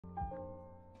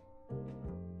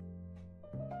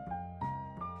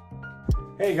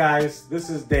Hey guys, this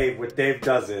is Dave with Dave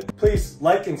Does It. Please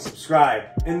like and subscribe.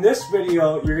 In this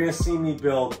video, you're gonna see me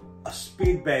build a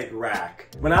speed bag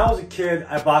rack. When I was a kid,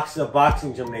 I boxed at a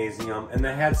boxing gymnasium and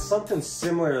they had something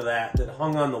similar to that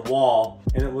hung on the wall,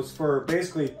 and it was for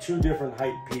basically two different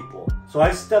height people. So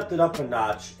I stepped it up a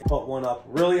notch, put one up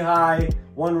really high,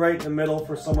 one right in the middle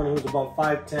for someone who's about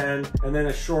 5'10", and then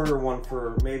a shorter one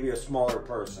for maybe a smaller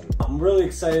person. I'm really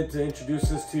excited to introduce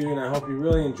this to you, and I hope you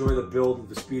really enjoy the build of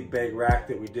the speed bag rack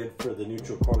that we did for the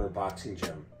Neutral Corner Boxing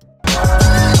Gym.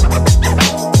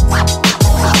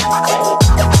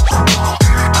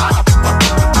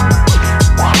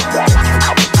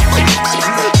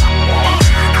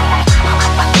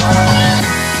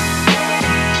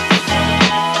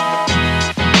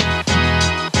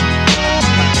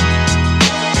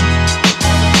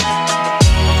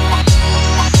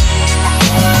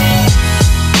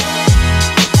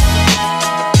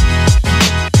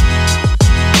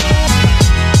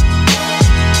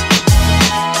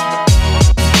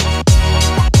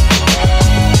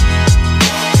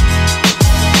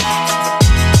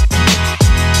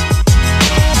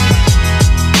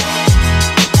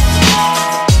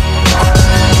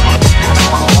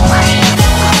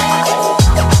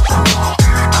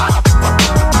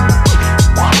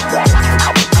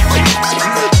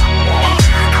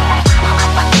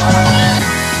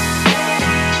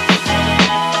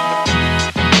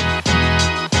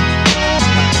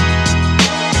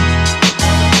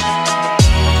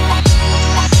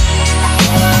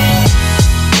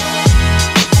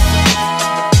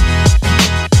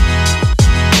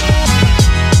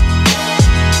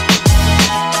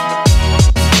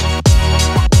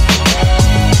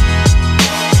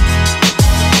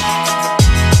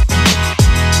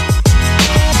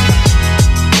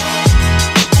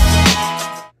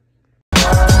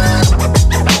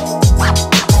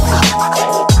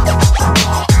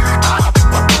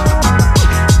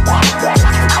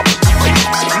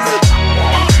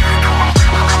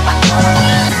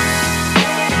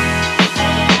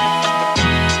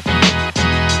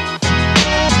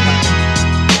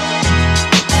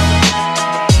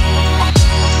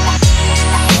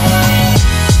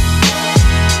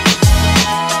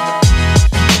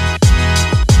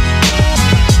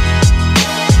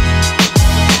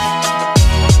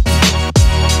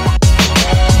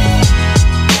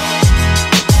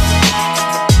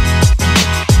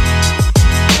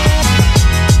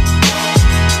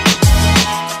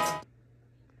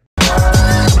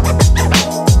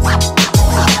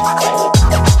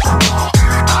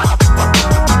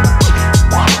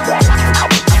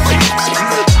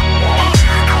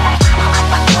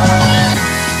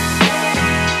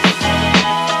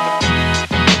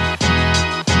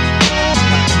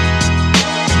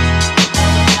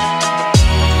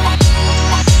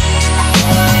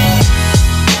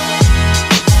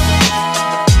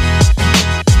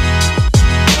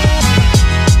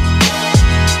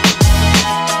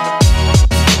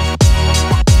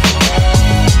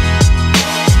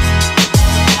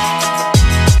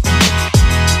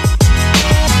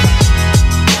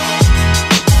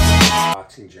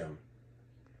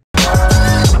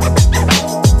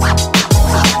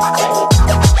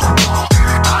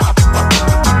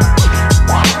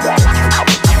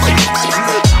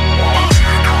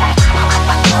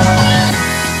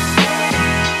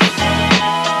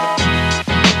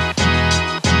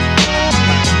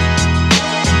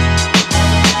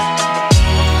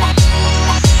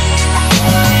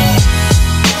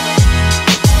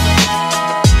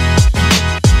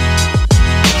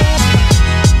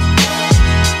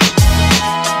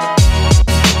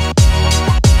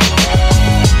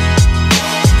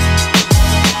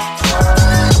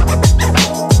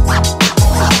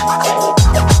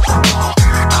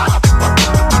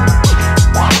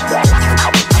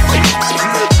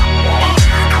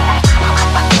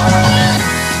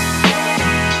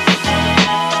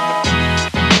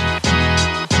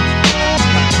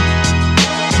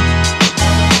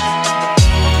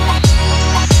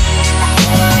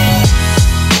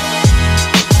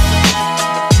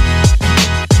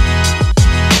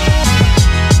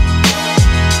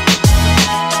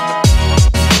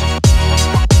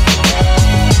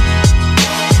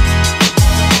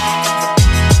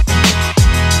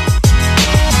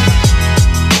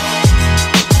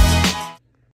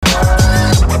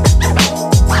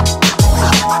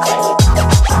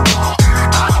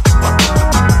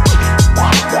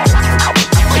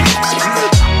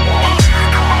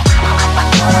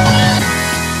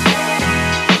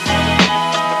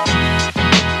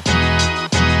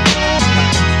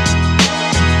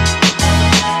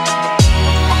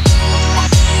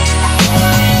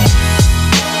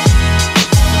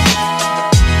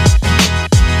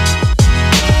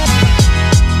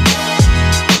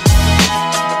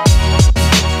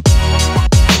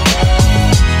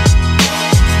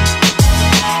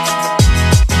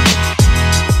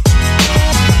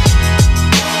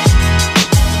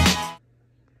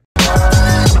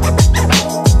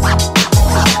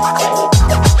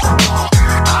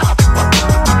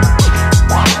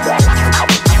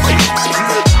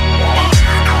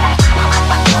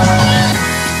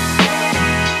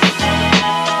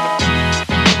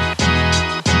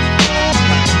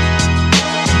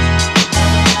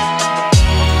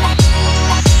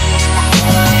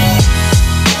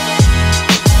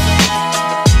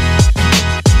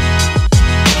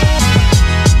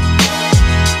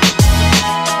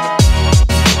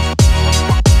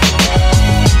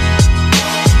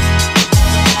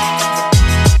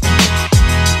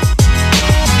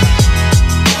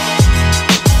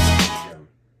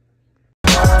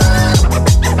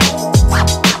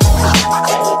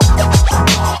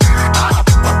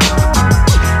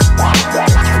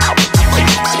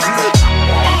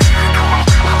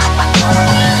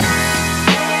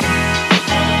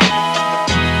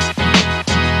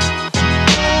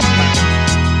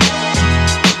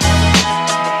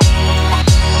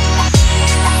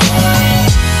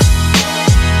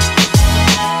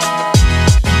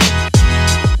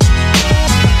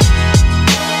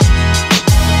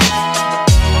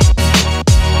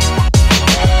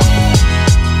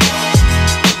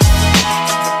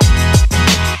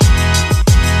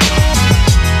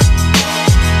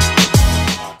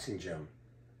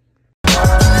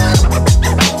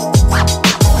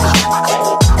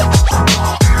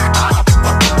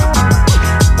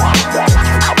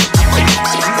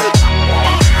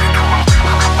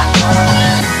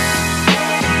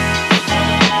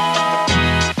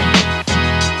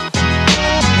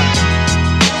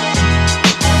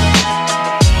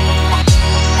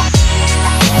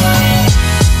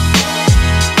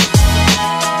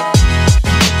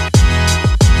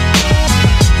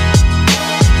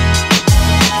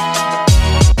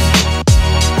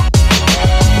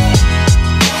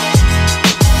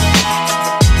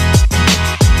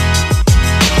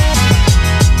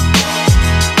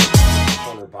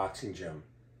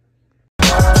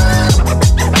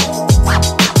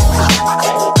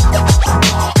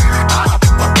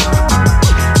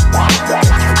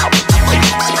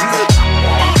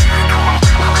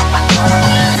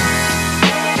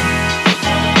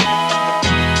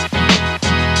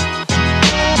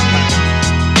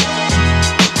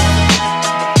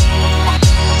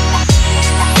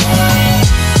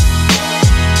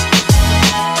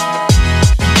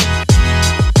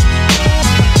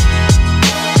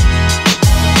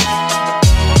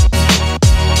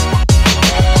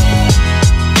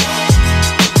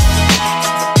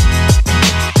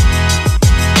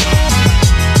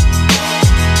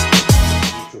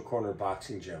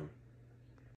 boxing gym.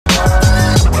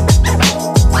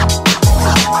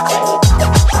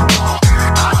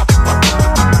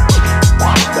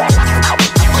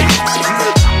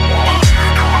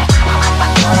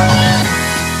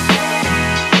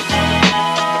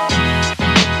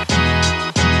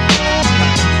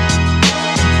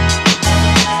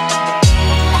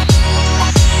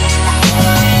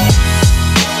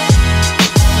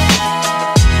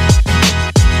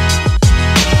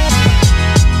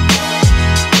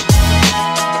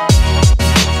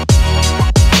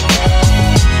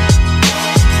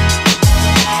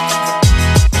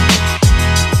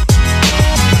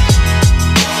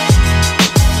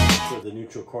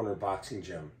 Corner boxing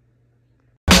gym.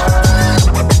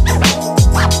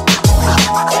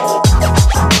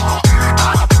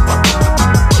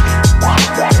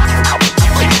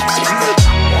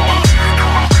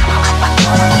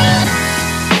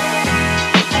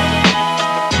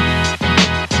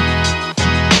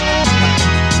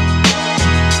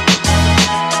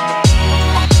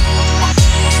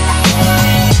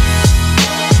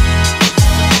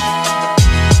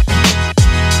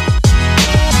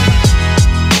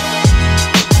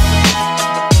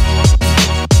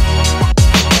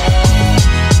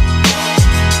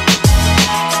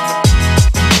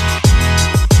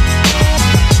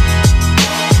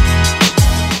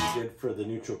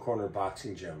 Corner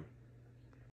boxing gym.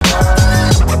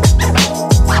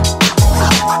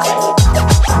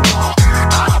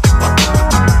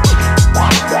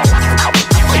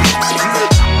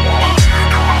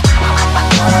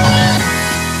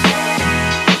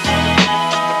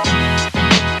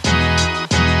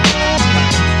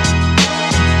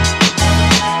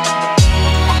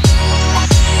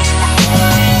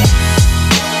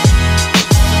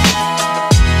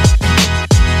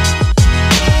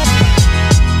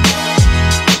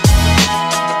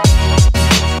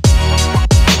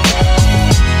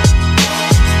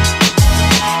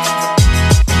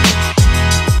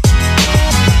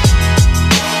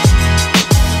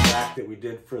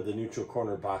 For the neutral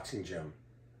corner boxing gym.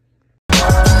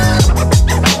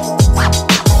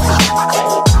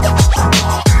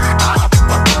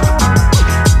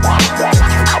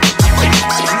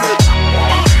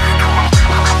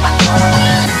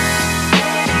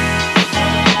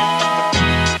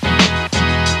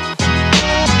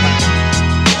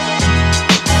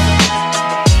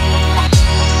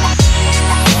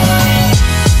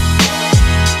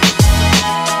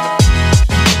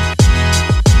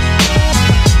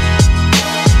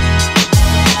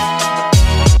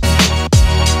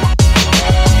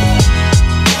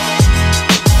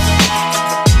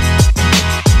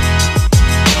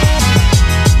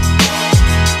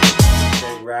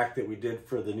 That we did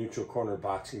for the neutral corner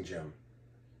boxing gym.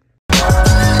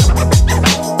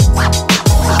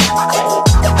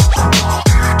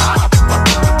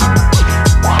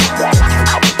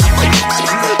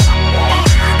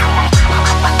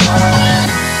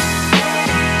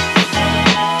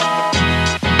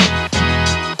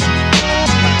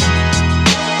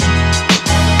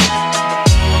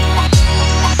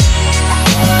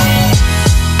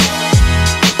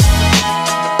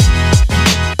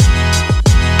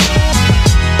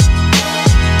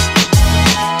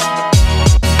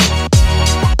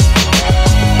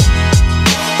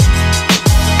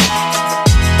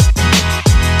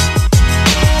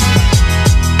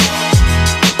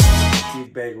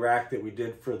 Rack that we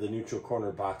did for the neutral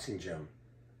corner boxing gym.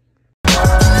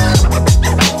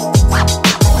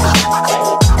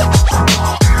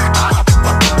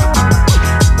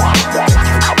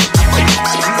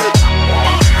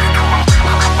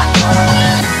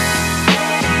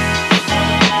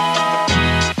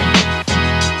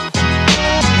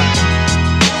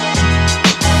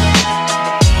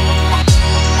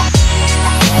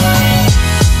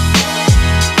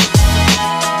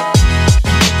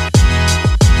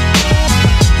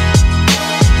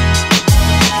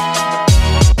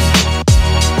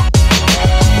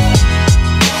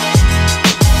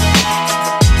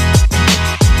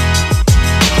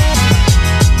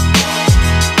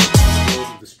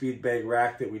 Bag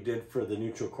rack that we did for the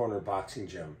neutral corner boxing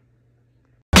gym.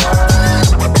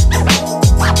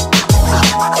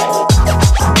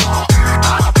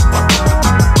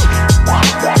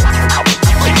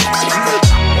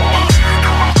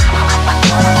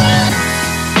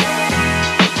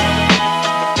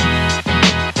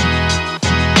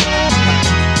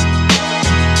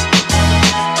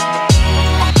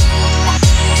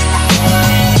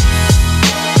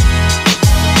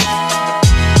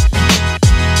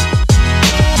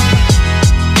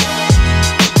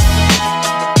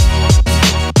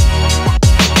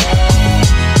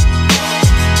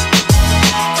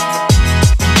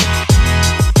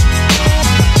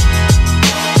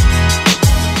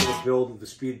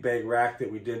 speed bag rack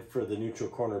that we did for the neutral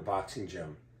corner boxing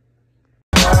gym.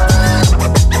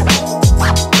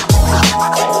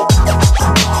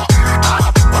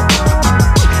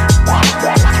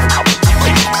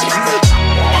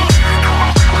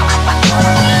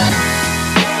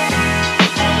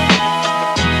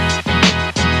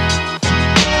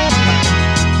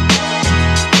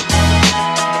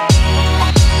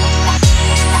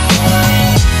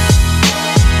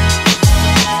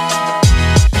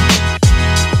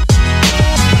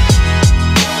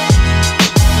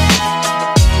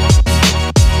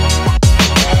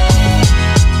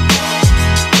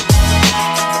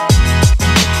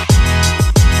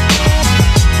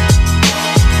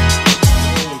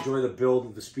 Build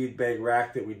of the speed bag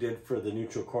rack that we did for the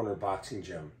neutral corner boxing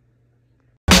gym.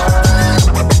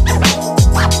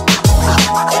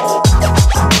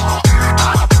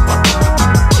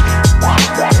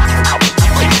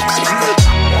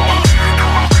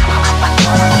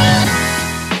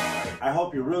 I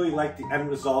hope you really like the end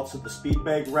results of the speed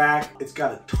bag rack. It's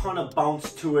got a ton of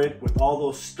bounce to it with all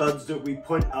those studs that we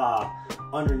put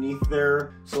underneath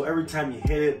there. So every time you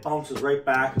hit it, it bounces right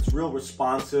back. It's real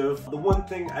responsive. The one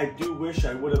thing I do wish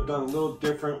I would have done a little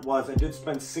different was I did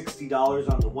spend $60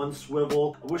 on the one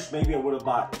swivel. I wish maybe I would have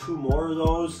bought 2 more of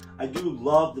those. I do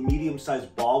love the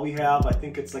medium-sized ball we have. I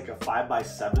think it's like a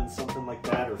 5x7, something like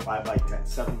that, or 5x10,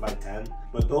 7x10.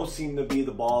 But those seem to be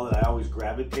the ball that I always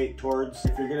gravitate towards.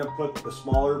 If you're gonna put the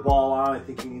smaller ball on, I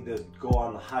think you need to go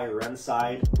on the higher end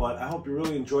side. But I hope you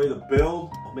really enjoy the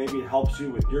build. Maybe it helps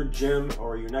you with your gym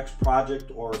or your next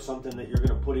project or something that you're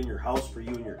gonna put in your house for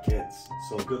you and your kids.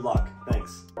 So good luck.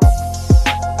 Thanks.